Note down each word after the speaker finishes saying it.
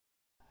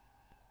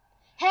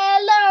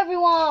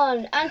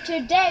everyone, and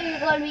today we're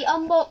going to be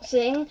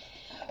unboxing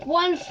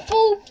one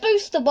full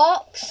booster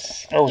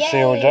box. All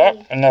sealed up.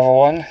 Another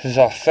one. This is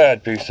our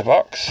third booster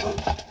box.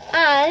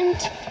 And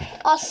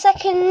our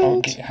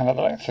second get your hand up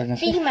the leg so I can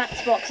see.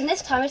 VMAX box, and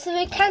this time it's a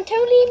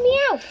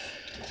Cantoli Meowth.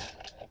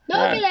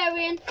 Not Right. a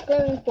Galarian.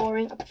 Galarian's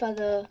boring. I prefer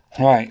the...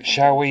 Right,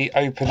 shall we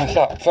open this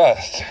up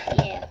first?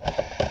 Yeah.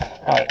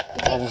 Right,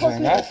 The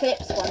Cosmic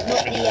Eclipse one,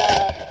 not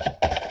the...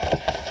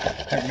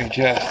 Let me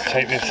just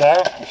take this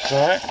out.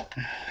 Sorry.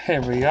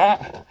 Here we are.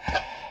 Put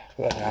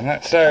that down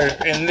there. So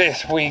in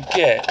this we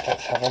get,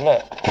 let's have a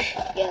look.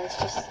 Yeah,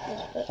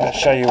 Let's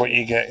show you what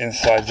you get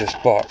inside this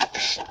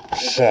box.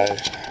 So,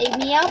 a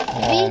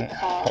Meowth V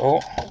card. oh,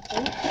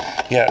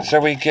 yeah. So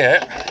we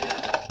get.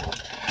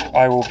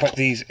 I will put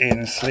these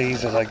in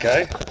sleeves as I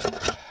go.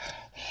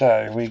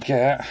 So we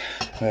get.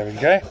 There we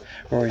go.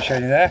 We've already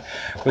shown you there.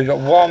 We got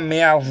one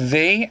Meowth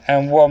V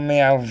and one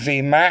Meowth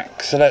V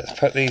Max. So let's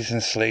put these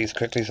in sleeves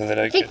quickly so they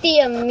don't I think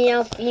get. the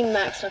Meowth V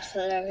Max looks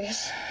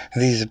hilarious.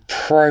 These are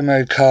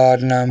promo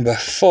card number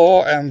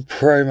 4 and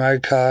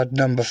promo card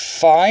number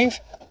 5.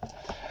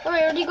 Oh,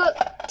 I already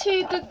got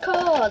 2 good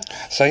cards.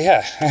 So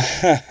yeah,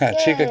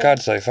 2 good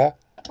cards so far.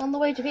 On the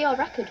way to be our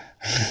record.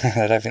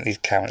 I don't think these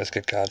count as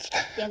good cards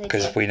Yeah, they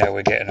because do. we know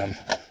we're getting them.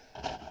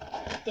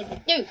 Yeah,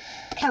 they do.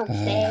 Count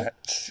there.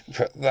 Let's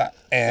put that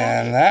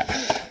in there.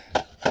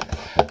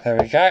 There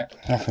we go.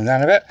 Knock them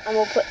down a bit. And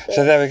we'll put this.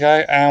 So there we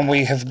go. And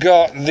we have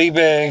got the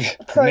big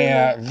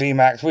Promo.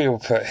 VMAX. We will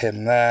put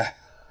him there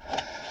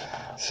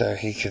so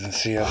he can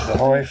see us the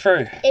whole way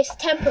through. It's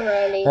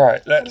temporarily.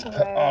 Right, let's put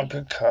our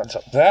good cards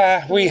up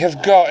there. We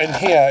have got in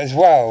here as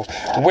well.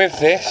 With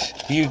this,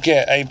 you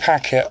get a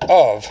packet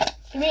of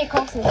Give me a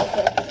Cosmic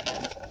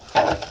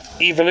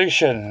Eclipse.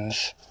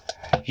 Evolutions,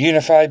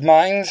 Unified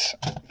Minds,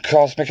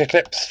 Cosmic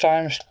Eclipse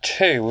times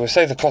 2. We'll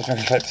save the Cosmic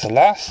Eclipse for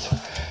last.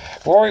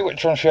 Rory,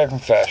 which one should we open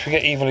first? We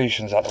get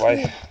Evolutions out of the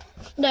way.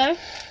 No.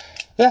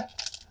 Yeah.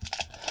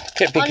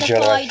 Get Pikachu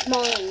out of the way. Unified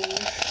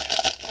Minds.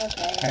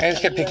 Okay.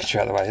 Let's get Pikachu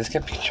out of the way. Let's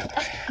get Pikachu out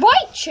of the way.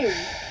 Raichu!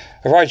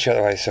 Raichu out of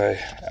the way, sorry.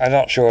 I'm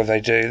not sure if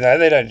they do. No,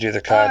 they don't do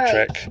the card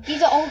trick.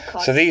 These are old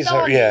cards. So these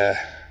are, Starmie.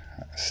 yeah.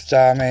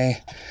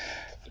 Starmie.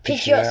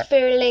 Pidgeot,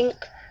 Spirit Link,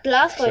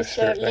 Blastoise, Spirit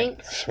Spirit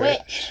Link,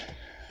 Switch,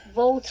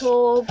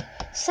 Voltorb,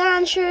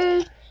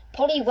 Sandshrew,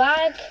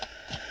 Poliwag,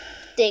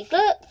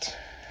 Diglett,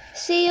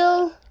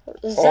 Seal,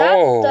 Zapdos.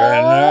 Oh,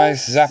 a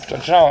nice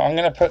Zapdos. Do you know what? I'm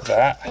going to put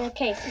that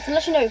Okay, so it's a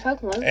legendary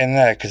Pokemon. in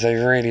there because I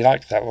really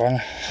like that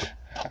one.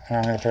 And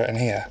I'm going to put it in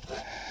here.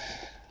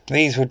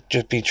 These would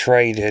just be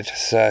traded,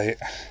 so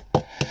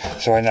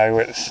I know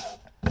it's...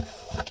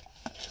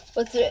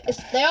 But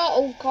they are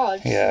old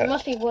cards, Yeah. so they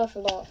must be worth a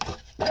lot.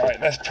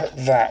 Right, let's put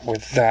that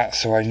with that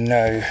so I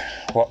know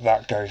what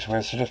that goes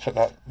with. So just put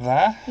that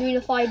there.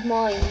 Unified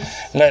Minds.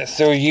 Let's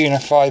do a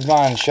Unified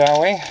Mind,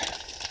 shall we?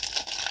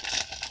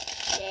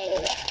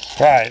 Yeah.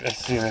 Right,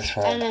 let's do this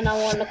one. And then I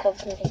want the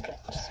Cosmic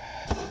Eclipse.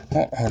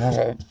 Oh, hold on, I've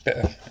got a bit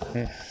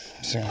of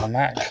single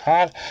mat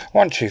card.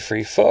 1, 2,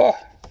 3, 4.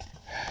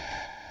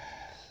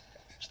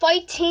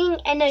 Fighting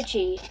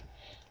Energy.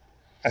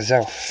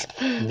 Azelf,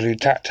 Blue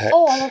Tactics,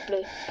 Oh, I love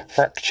blue.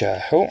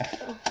 Fracture, oh,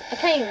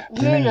 Okay,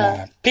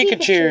 Luna.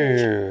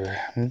 Pikachu,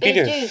 Bidoof,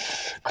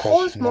 Bidoof,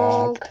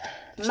 Cosmog,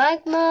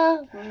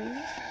 Magma,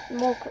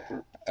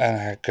 and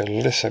a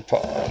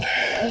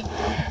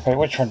Galissopod. Wait,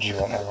 which one do you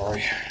want there,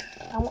 Rory?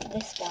 I want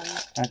this one.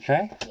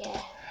 Okay.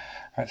 Yeah.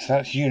 Right, so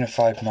that's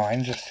Unified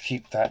Mind, just to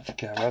keep that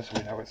together so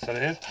we know what set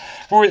it is.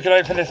 Rory's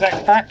going to open this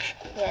next pack.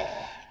 Yeah.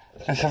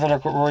 Let's have a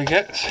look what Rory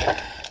gets.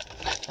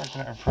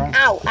 Open it in front.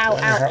 Ow, ow,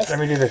 ow. Let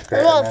me do this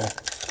bit. Right,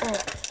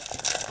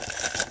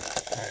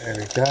 there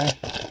we go.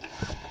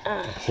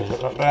 So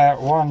put that there.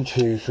 1,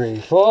 2, 3,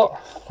 4.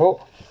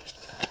 Oh.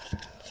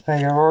 There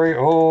you go, Rory.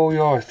 All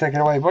yours. Take it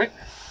away, boy.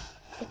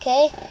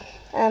 Okay.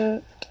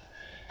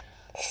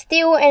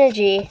 Steel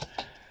Energy.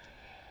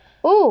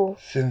 Ooh.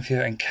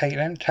 Cynthia and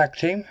Caitlin, tag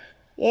team.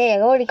 Yeah,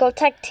 I already got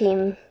tag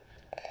team.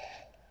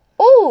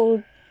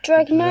 Ooh.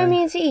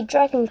 Dragonomi and Z,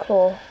 Dragon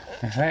Claw.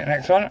 Okay,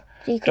 next one.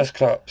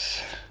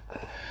 Dusclops.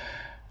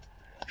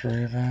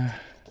 Dreamer.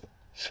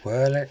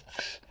 Swirlix.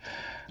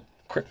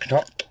 Quick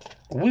Knock.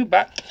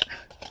 Woobat.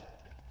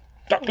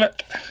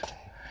 Ducklet.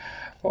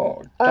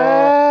 Oh,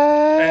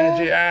 Dark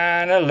Energy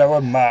and a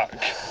lower mark.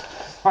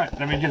 Right,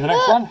 let me do the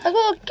next one.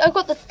 I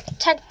got the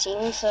tag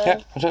team, so Yeah,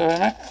 I'll take that in a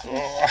minute.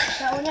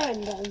 that one there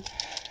and then.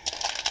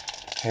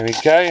 Here we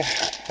go.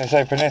 Let's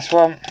open this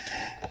one. I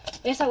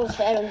guess that was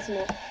fair, isn't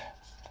it?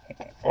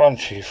 1,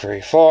 2,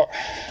 3, 4.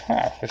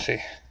 Wow, let's see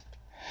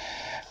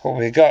what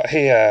we got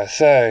here.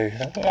 So,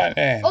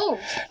 lightning. Oh,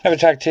 Another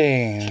tag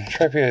team.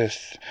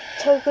 Tropius.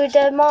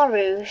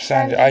 Togedemaru,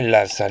 Sandy. I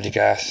love Sandy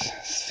Gas.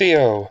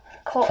 Seal.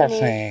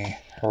 Courtney.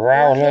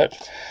 Rowlet.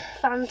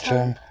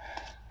 Phantom. Tom.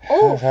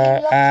 Oh,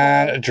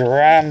 And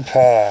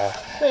Drampa.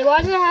 wait,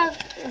 why did I have...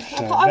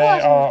 So they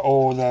are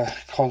all the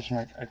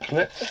Cosmic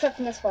Eclipse. Except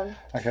for this one.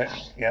 Okay,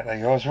 yeah, they're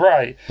yours.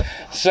 Right.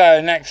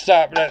 So next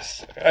up,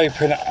 let's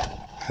open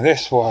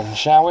this one,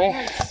 shall we?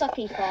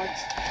 Sucky cards.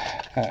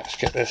 Let's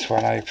get this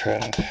one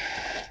opened.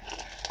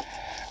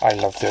 I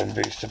love doing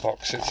booster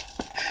boxes.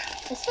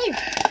 It's so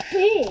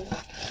big.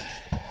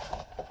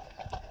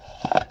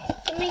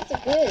 It makes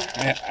it good.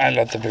 Yeah, I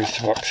love the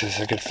booster boxes.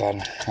 They're good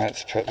fun.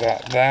 Let's put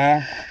that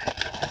there.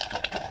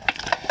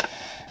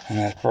 And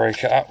let's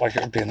break it up like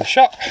it would be in the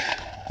shop.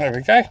 There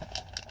we go.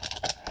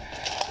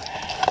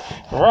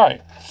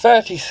 Right,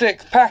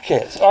 36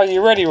 packets. Are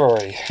you ready,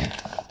 Rory?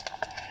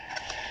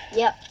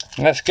 Yep.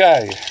 Let's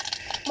go.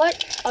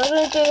 What? I'm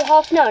going to do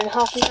half now and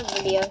half in the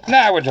video.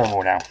 No, we're doing them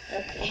all now.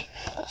 Okay.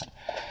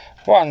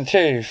 1,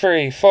 2,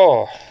 3,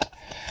 4.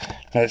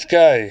 Let's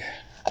go.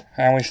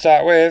 And we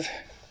start with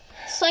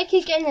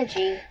Psychic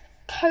Energy,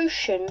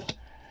 Potion,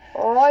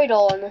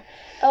 Ride-On,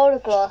 Elder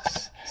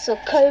Glass,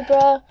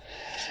 Cobra,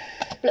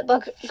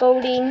 Blipbug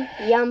Goldeen,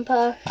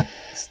 Yamper,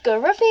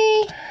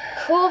 Scurruffy,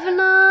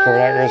 Corviknight.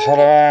 Corviknight,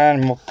 Hollow,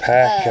 and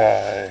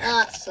Morpeko.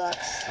 That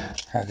sucks.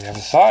 At the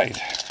other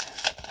side.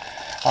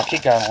 I'll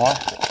keep going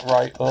left,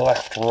 right,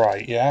 left,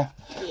 right, yeah?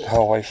 The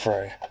whole way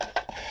through.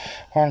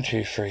 1,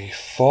 2, 3,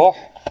 4.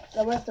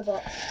 So where's the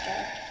box?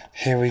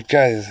 Here we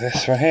go,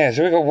 this one here.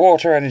 So we've got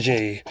Water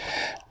Energy,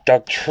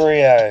 Dog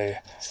Trio,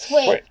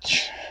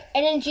 Switch.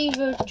 Energy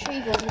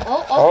Retrieval.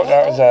 Oh,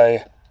 that was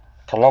a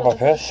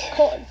Clobopus.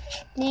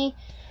 Courtney,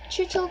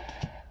 Chutel,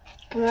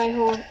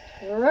 Rhyhorn,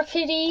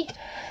 Rockety,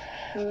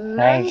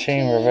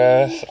 Mantine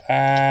Reverse,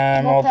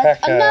 and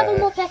Morpeko. Another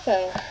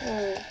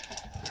Morpeko.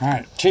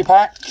 Right, 2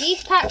 packs.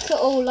 These packs are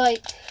all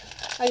like,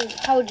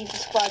 how would you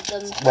describe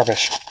them?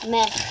 Rubbish.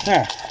 Meh.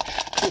 Yeah.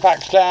 2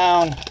 packs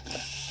down,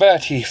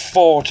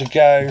 34 to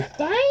go.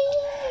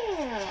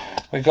 Damn.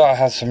 We've got to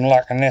have some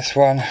luck in this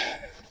one.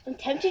 I'm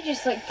tempted to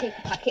just like take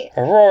a packet.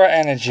 Aurora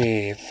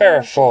Energy,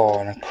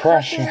 Ferrothorn,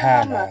 Crushing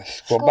Hammer,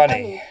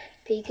 Scorbunny,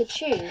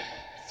 Pikachu,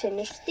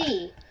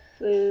 Sinistea,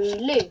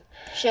 Wooloo,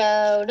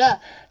 Shoulder,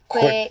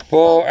 Quick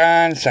Ball,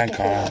 and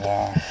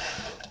Sankonda.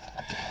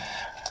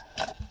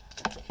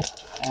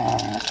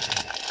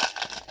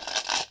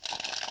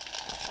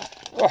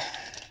 Oh.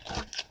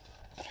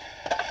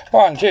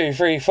 1, 2,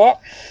 3, 4.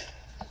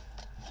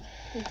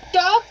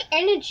 Dark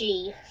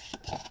Energy,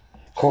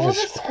 Corvus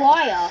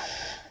Squire,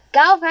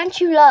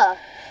 Galvantula,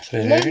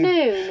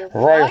 Lanoon,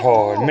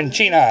 Rhyhorn,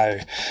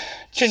 Minccino,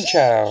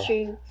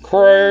 Chinchou,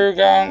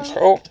 Krogunk,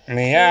 oh,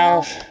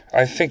 Meowth.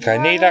 I think I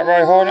need that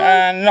Rhyhorn,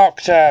 and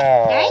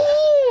Noctowl.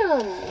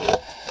 Damn!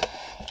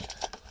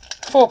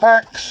 4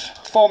 packs,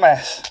 4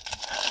 mess.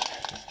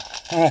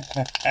 Tell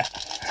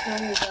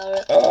me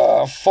about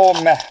it. 4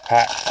 meh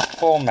packs,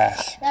 4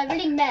 mess. They're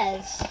really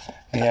mez.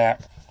 Yeah.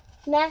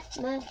 Meh.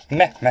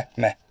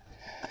 Meh.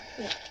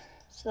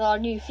 So our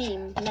new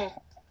theme, meh.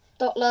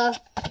 Dottler,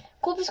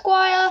 Corvus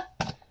Squire,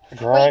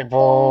 Great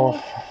Ball,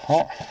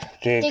 oh,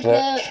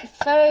 Diglett,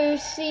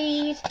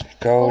 Ferroseed,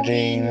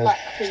 Goldeen, luck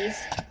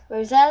please.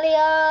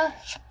 Roselia,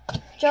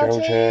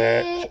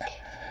 Joltik,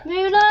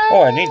 Moonlight.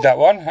 Oh, I need that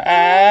one.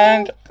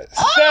 And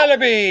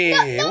Celebi!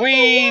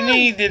 We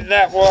needed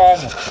that one.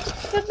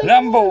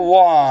 Number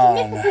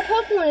 1. Mythical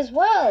Pokemon as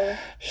well.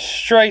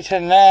 Straight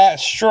in there,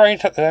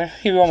 straight up there.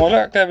 Give you one more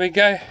look. There we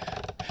go.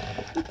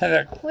 There,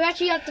 look. We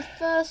actually had the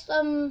first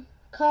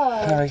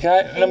card. There we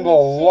go. Number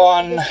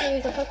 1.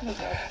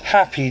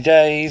 Happy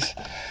days.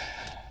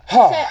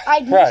 Oh, So I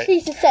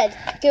literally just said,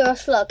 give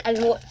us luck, and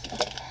what?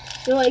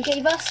 You know what it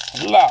gave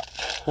us? Luck.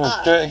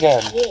 Let's do it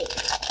again. Yeah.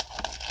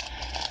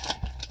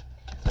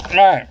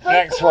 Right,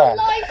 next Pokemon one.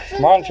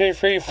 license. 1, 2,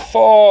 3,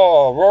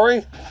 4.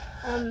 Rory,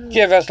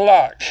 give us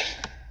luck.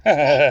 Cross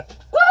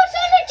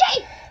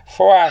Energy!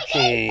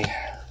 Thwacky,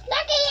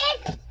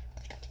 Lucky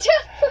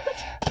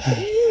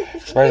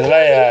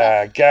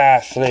Rosalea,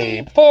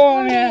 Ghastly,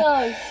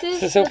 Borneo,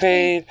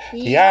 Sizzlepede,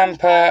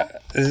 Yamper,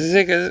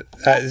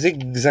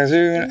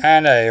 Zigzagoon,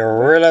 and a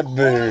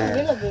Rillaboom.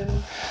 Rillaboom.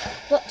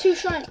 Got 2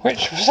 shiny.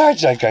 Which side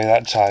did I go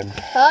that time?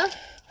 Huh?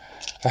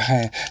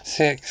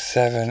 6,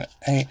 7,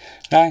 8,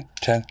 9,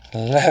 10,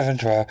 11,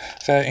 12,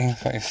 13,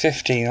 14,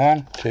 15,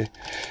 1, 2,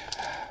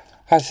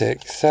 5,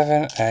 6,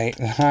 7, 8,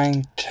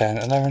 9, 10,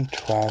 11,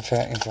 12,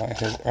 13, 14,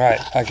 15. Right,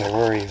 okay,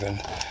 we're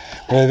even.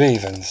 We're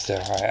even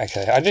still, right,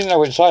 okay. I didn't know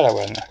which side I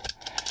went.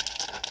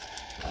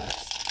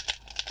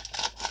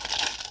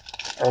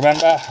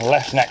 Remember,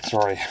 left next,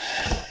 Rory.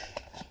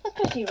 That's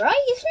pretty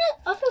right, isn't it?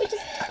 I thought we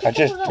just... I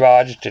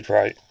just did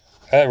right.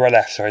 Right,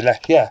 left, sorry,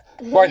 left, yeah.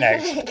 Right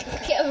next.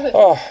 Get over it.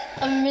 Oh,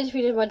 I'm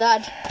miserable with my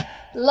dad.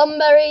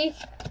 Lumberry,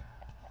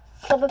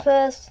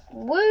 Clobopus,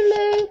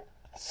 Wooloo,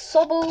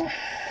 Sobble,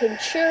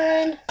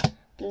 Pinchurin,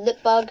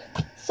 Blipbug,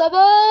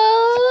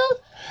 Sobble.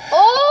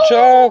 Oh!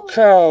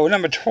 Choco,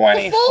 number The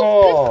 24.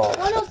 fourth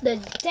one of the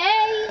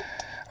day.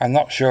 I'm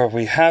not sure if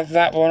we have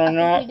that one or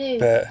not, we do.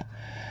 but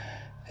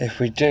if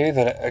we do,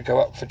 then it'll go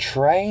up for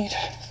trade.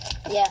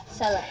 Yeah,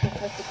 sell it for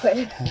 50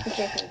 quid.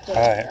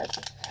 Alright.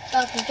 Oh,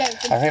 I'm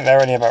joking. I think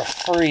they're only about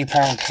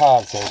 £3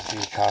 cards, those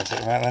few cards at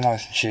the moment. They're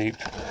nice and cheap.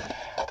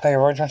 Hey,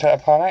 Roy, do you want to take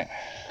a part, mate?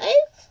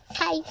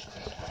 Okay.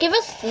 Give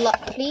us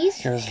luck,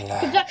 please. Give us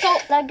luck.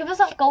 Give us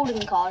that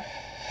golden card.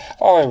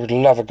 Oh, I would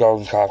love a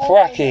golden card.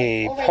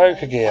 Already, Thwacky,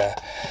 already. Pokegear,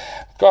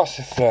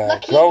 Gossifleur,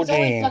 Lucky is always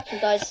Goldeen, lucky,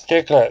 guys.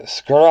 Diglett,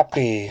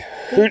 Scrappy,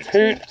 Hoot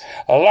Hoot,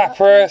 a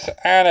Lapras,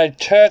 and a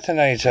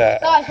Turtonator.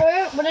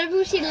 Guys, whenever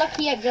we see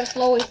lucky eggs, that's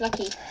always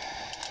lucky.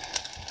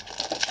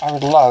 I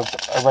would love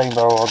a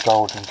rainbow or a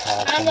golden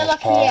card. And a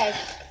lucky egg.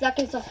 That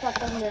gives us luck,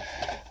 doesn't it?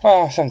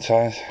 Well,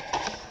 sometimes.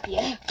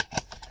 Yeah.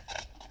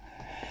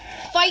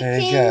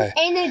 Fighting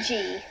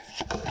Energy.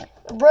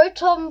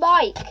 Rotom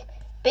Bike.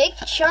 Big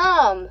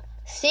Charm.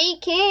 Sea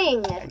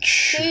King.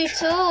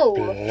 Tootle.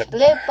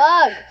 Blip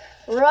Bug.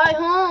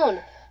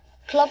 Rhyhorn.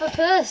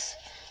 Clobberpuss.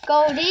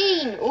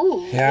 Goldeen.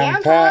 Ooh.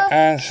 Yamper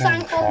and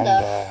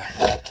Sankonda.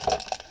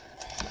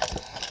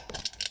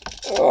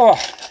 Oh.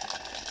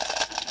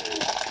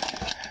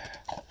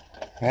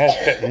 That's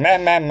a bit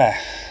meh.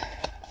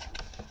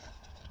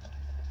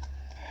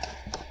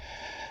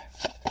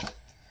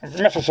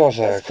 Metal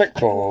Saucer, Quick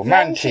Ball,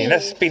 Mantine,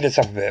 let's speed this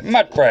up a bit.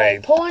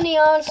 Mudbrave,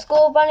 Pawniard,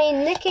 Scorbunny,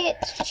 Nickit,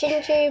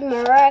 Chinchou,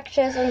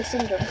 Maractus, and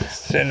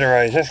Cinderace.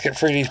 Cinderace, let's get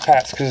through these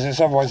packs because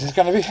otherwise it's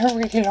going to be a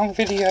really long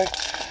video.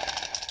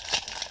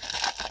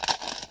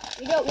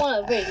 We don't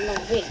want a really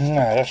long video.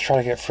 No, let's try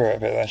to get through it a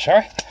bit then, shall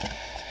we?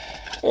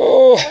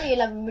 Oh! Only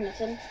 11 minutes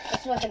in.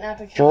 That's like an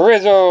average.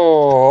 Drizzle,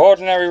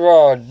 Ordinary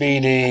Rod,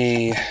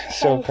 BD,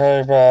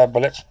 Silcobra,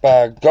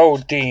 Blipbug,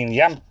 Goldeen,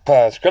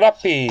 Yamper,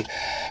 Scrappy,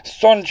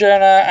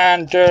 Stonjourner,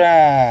 and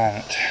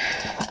Durant.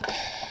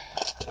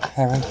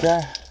 There we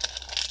go.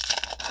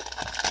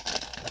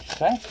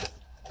 Say?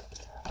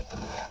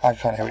 I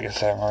can't hear what you're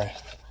saying, Rory.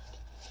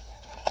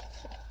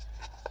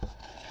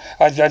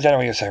 I don't know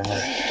what you're saying,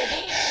 Rory.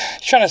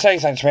 Trying to say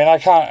something to me and I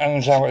can't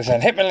understand what it's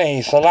saying.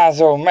 Hitmonlee,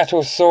 Salazzle,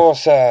 Metal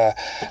Saucer,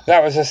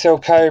 that was a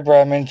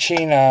Silcobra,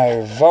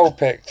 Minchino,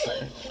 Vulpix,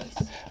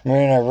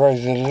 Marina,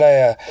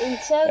 Rosalea,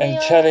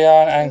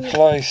 Inteleon, and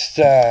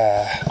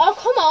Cloyster. Oh,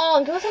 come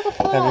on, give us like a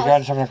 4. There we go,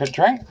 just having a quick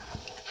drink.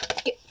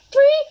 Get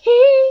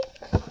 3.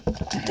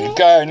 There we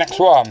go, next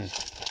one.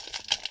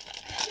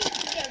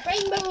 Get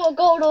rainbow or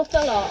gold or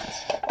Salot.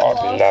 Oh,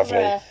 that'd be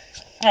lovely.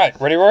 Right,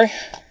 ready, Rory?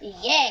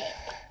 Yeah.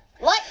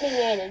 Lightning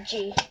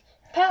Energy.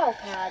 Power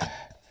Pad,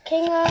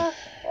 Kinger,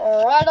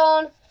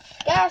 Radon,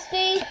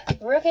 Ghastly,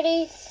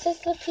 Rickety,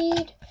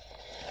 Sizzlipede,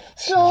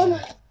 Storm,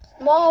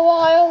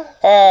 Marwile.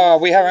 Oh,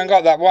 we haven't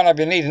got that one. I've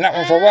been needing that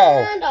one for a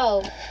while. And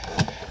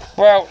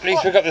Well, at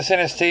least we got the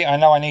Sinistea. I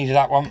know I needed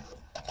that one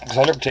because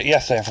I looked at it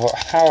yesterday and thought,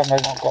 how have I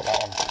not got that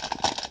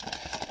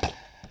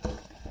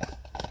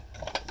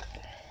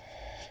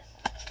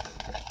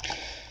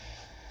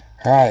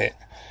one? Right.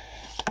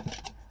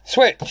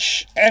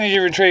 Switch, Energy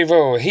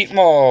Retrieval,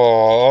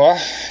 Heatmore,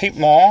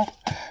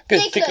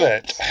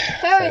 Diglett,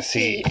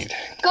 Ferroseed,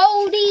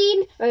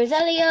 Goldeen,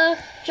 Roselia,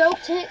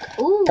 Joltik,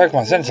 ooh,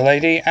 Pokemon Center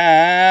Lady,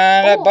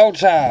 and a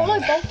Bolttown. Follow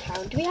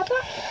Bolttown, do we have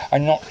that?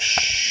 I'm not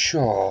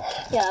sure.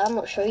 Yeah, I'm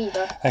not sure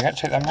either. I can't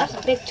check that That's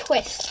out. a big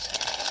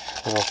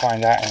twist. We'll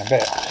find out in a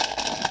bit.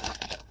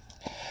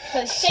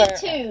 So stay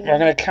tuned. We're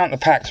going to count the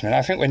packs a minute.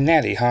 I think we're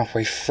nearly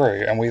halfway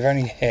through and we've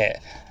only hit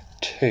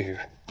 2.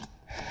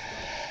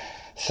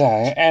 So,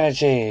 Fighting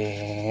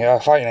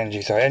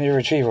Energy, Energy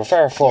Retrieval,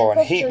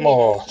 Ferrothorn,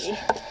 Heatmore,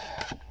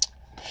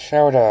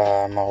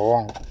 Shelder,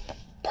 Marwonk,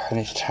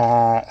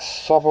 Ponyta,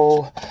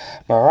 Sobble,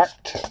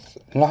 Maractus,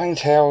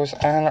 Ninetales,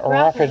 and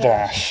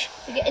Rapidash.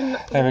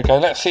 There we go.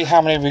 Let's see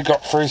how many we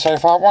got through so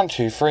far. 1,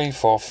 2, 3,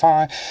 4,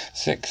 5,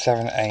 6,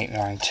 7, 8,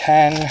 9,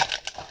 10.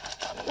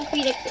 Must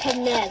be like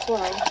 10 there as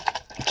well.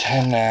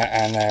 10 there,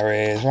 and there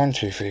is 1,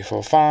 2, 3,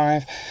 4,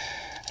 5,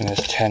 and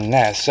there's 10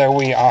 there. So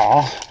we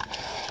are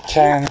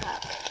 10.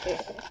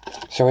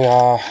 So we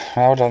are,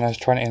 hold on, there's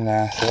 20 in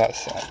there, so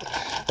that's,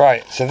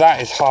 right, so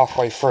that is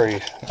halfway through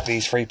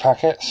these 3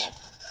 packets.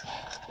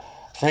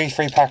 3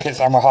 packets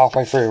and we're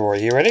halfway through,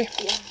 Rory, you ready?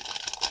 Yeah.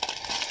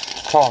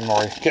 Come on,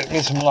 Rory, get me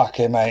some luck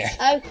here, mate.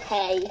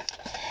 Okay.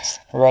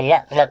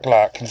 Luck.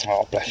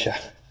 Oh, bless you.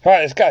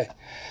 Right, let's go.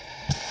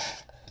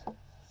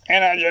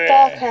 Energy.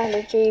 Dark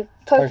Energy,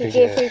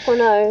 Pokegear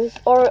 3.0,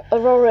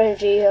 Aurora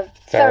Energy of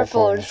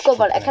Ferrothorn,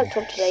 Scorbunny, I can't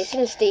talk today,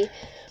 Sinistea,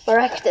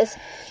 Maractus,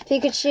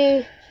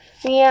 Pikachu,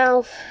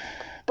 Meowth,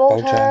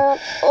 Bolttown.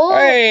 Oh,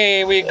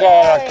 hey, we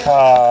got a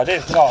card.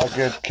 It's not a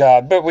good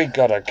card, but we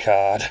got a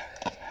card.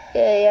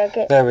 Yeah,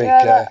 there we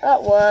go.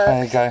 That works.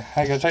 There you go.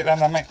 There you go. Take that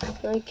then, mate.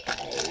 Okay.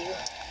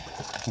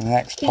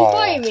 Next Can pile. you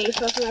fire me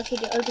so I can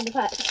actually open the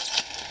pack?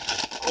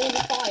 I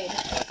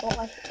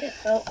want to be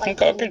fired. You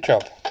got a good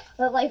job.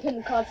 I like putting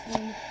the cards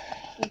in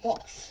the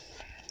box.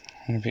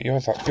 But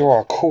you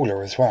are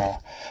cooler as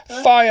well.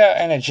 Huh? Fire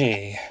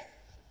Energy.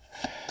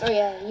 Oh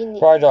yeah, you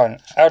need. Right on.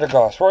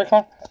 Eldegoss. Rory, come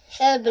on.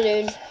 Air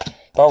Balloon.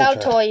 Bolter.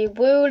 Baltoy,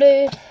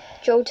 Wooloo,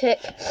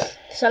 Joltik,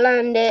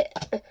 Salandit,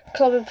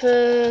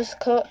 Clobberpuss,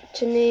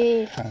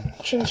 Cottony,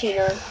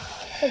 Chinchino.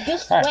 They're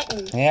just sweating.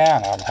 Right. Yeah,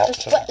 I know, I'm hot.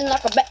 They're sweating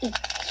like a Betty.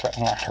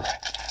 Sweating like a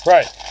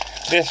Right.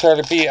 This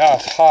will be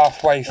us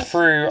halfway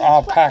through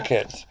our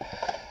packets.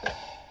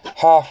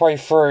 Halfway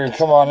through.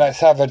 Come on, let's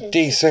have a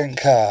decent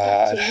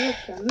card.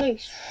 Do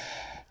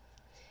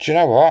you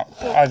know what?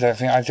 I don't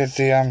think I did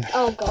the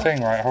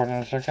thing right. Hold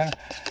on a second.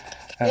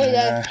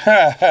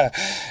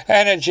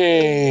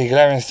 Energy,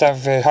 Glaring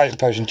Stamford, Hyper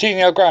Potion,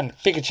 Genio, Grunt,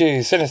 Pikachu,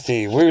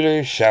 Sinisty,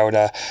 Wooloo,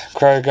 Shelder,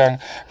 Krogan,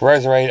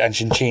 Roserade, and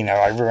Chinchino.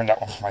 I ruined that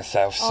one for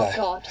myself. So. Oh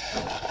God.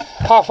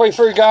 Halfway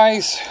through,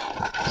 guys.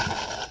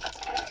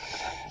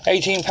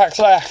 18 packs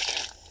left.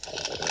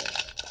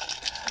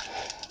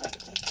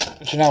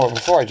 Do you know what?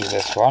 Before I do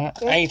this one,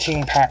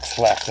 18 packs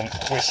left, and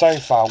so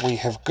far we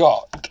have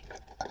got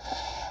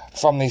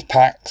from these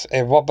packs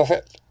a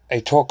Wobbuffet,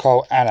 a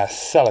Torkoal, and a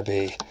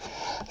Celebi.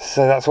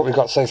 So that's what we've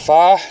got so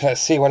far.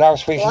 Let's see what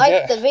else we can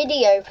get. Like the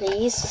video,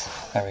 please.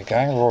 There we go.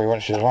 Rory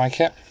wants you to like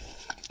it.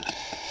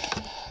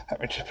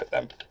 Let me just put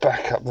that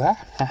back up there.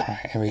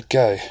 Alright, here we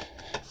go.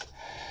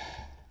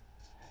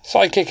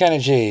 Psychic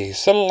Energy,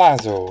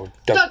 Salazzle,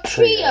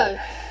 Dugtrio,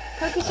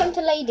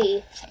 Pokesanta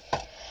Lady,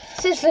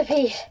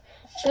 Sizzlipede,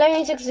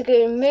 Glowing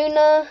Zigzagoon,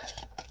 Moona,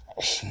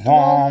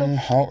 Snom,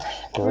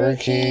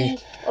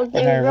 Grookey,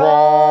 Ordinary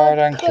Rod,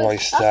 and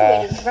Cloyster. That's a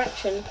weird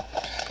interaction.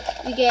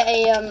 You get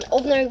a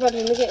Ordinary Rod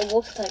and we get a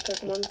Water type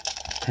Pokemon.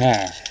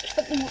 Yeah.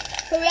 But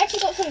we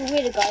actually got something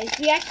weird, guys.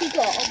 We actually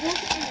got a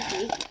Water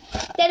Energy,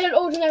 then an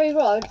Ordinary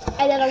Rod,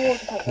 and then a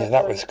Water type Pokemon. Yeah,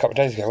 that was a couple of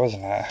days ago,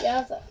 wasn't it?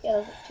 Yeah, that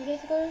was 2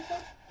 days ago or so.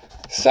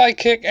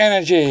 Psychic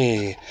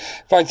Energy,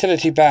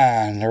 Vitality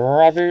Band,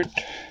 Raboot,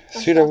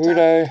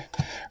 Sudowoodo,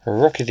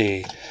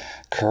 Rookidee,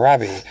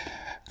 Krabby,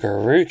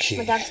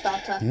 Grookey,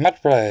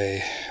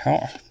 Mudbray,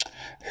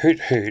 Hoot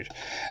Hoot,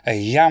 a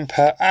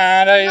Yamper,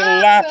 and a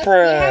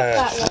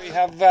Lapras. We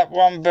have that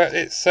one, but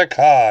it's a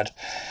card.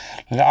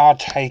 I'll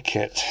take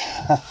it.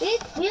 We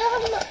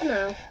don't have enough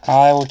now.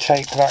 I will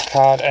take that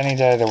card any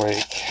day of the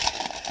week.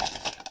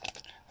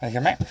 There you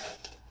go, mate.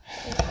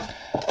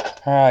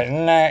 Alright,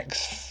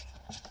 next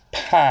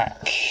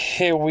pack.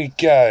 Here we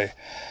go.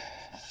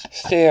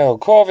 Steel,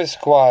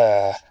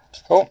 Corvisquire.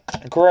 Oh,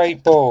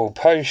 Great Ball,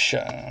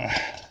 Potion.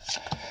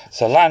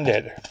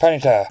 Salandit,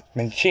 Ponyta,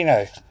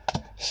 Minccino,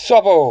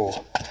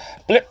 Sobble,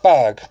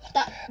 Blipbug,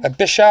 a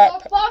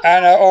Bishop,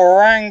 and an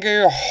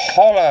Orangu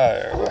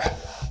Hollow.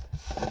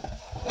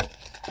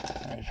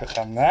 Let me put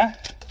them there.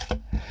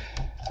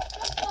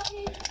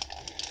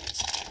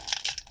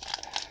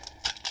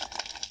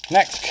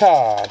 Next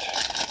card.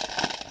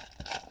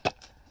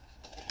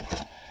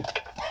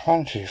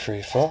 1, 2,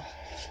 3, 4.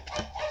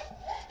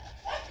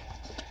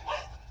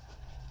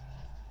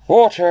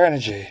 Water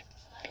Energy,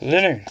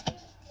 Linoon,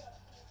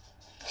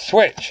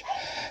 Switch,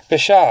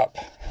 Bishop,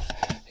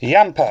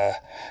 Yamper,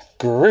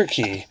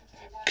 Grookey,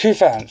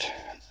 Kufant,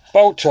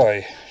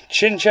 Boltoy,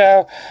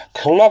 Chinchou,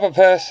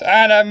 Clobbopus,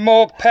 and a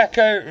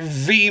Morpeko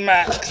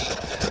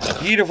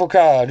VMAX. Beautiful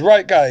card.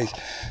 Right, guys,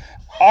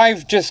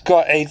 I've just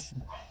got a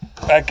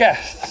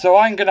guest, so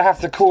I'm going to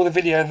have to call the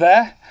video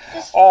there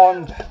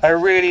on a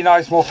really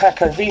nice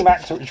Morpeko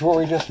VMAX, which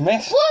Rory just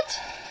missed. What?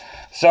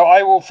 So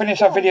I will finish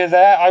that video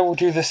there. I will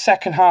do the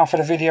second half of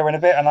the video in a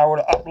bit, and I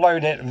will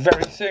upload it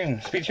very soon.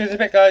 Speak to you in a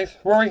bit, guys.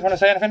 Rory, want to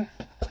say anything?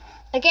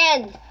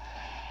 Again,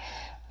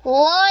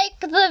 like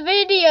the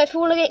video if you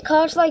want to get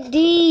cards like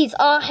these.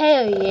 Oh,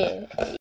 hell yeah.